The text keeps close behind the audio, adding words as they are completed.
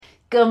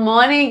Good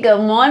morning, good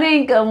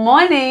morning, good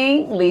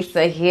morning.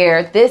 Lisa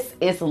here. This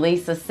is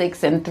Lisa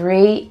 6 and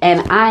 3,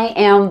 and I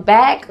am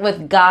back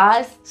with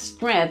God's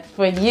strength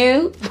for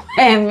you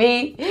and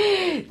me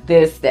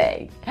this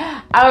day.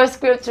 Our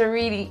scripture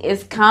reading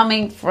is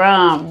coming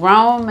from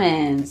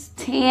Romans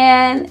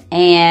 10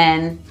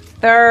 and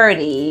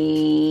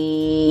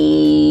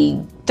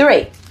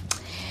 33.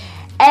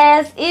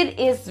 As it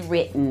is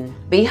written,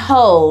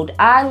 behold,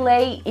 I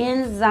lay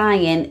in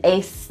Zion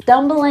a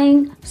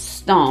stumbling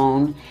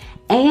stone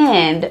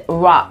and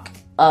rock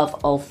of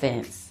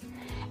offense,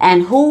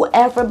 and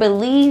whoever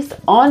believes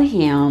on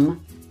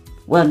him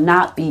will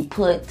not be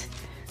put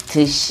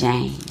to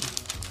shame.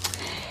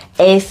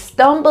 A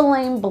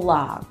stumbling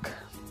block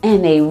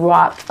and a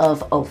rock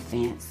of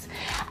offense.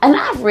 And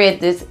I've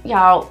read this,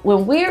 y'all,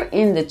 when we're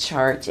in the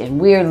church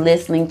and we're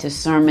listening to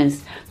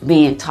sermons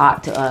being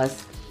taught to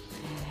us,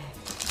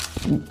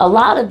 a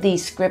lot of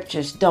these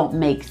scriptures don't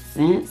make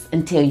sense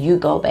until you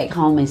go back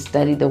home and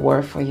study the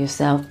word for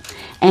yourself.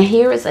 And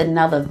here is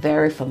another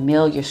very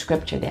familiar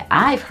scripture that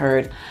I've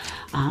heard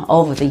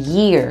over the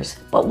years.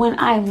 But when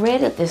I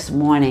read it this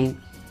morning,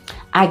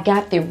 I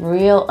got the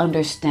real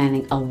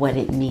understanding of what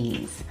it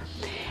means.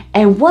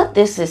 And what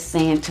this is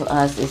saying to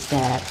us is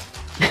that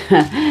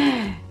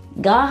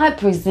God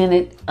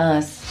presented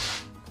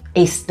us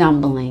a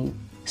stumbling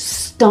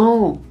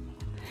stone.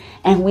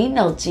 And we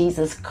know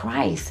Jesus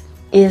Christ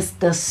is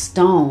the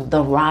stone,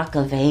 the rock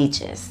of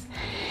ages.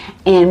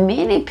 And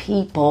many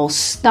people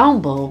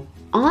stumble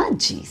on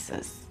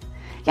Jesus.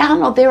 Y'all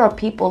know there are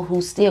people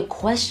who still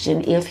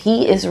question if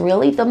he is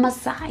really the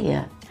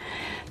Messiah.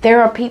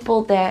 There are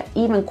people that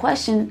even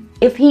question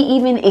if he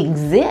even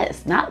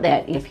exists. Not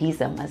that if he's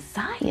a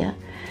Messiah,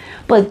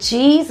 but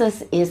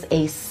Jesus is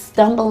a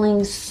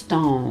stumbling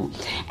stone.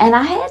 And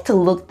I had to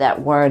look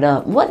that word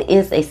up. What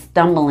is a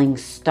stumbling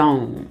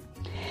stone?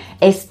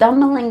 A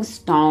stumbling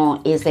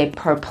stone is a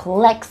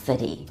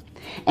perplexity,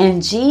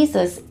 and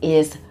Jesus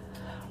is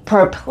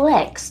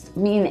perplexed,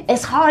 meaning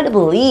it's hard to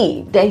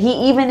believe that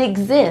he even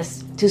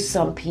exists to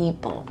some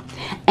people.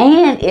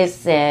 And it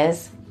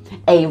says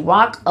a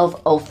rock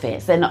of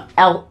offense, and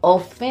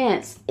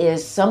offense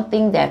is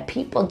something that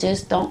people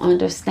just don't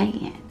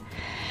understand.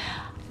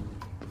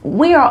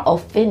 We are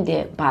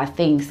offended by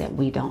things that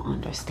we don't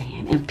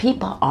understand, and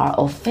people are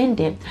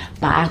offended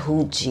by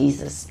who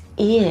Jesus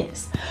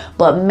is.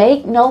 But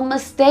make no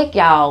mistake,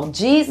 y'all,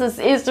 Jesus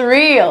is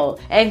real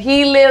and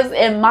he lives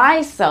in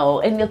my soul.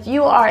 And if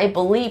you are a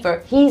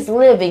believer, he's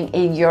living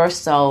in your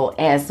soul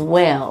as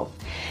well.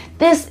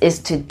 This is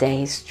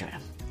today's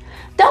strength.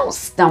 Don't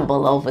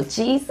stumble over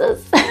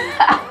Jesus.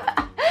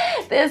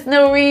 There's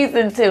no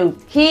reason to.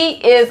 He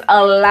is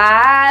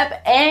alive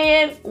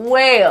and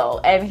well,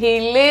 and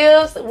he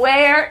lives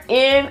where?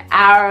 In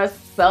our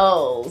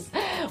souls.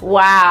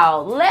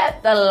 Wow.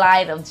 Let the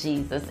light of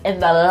Jesus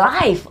and the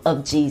life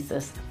of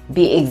Jesus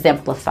be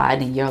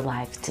exemplified in your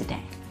life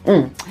today.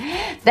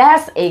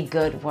 That's a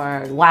good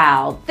word.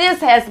 Wow. This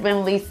has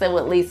been Lisa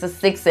with Lisa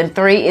 6 and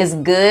 3. It's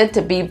good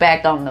to be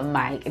back on the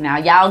mic. Now,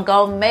 y'all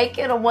go make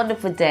it a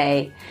wonderful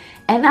day,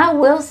 and I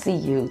will see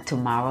you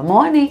tomorrow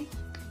morning.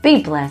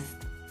 Be blessed.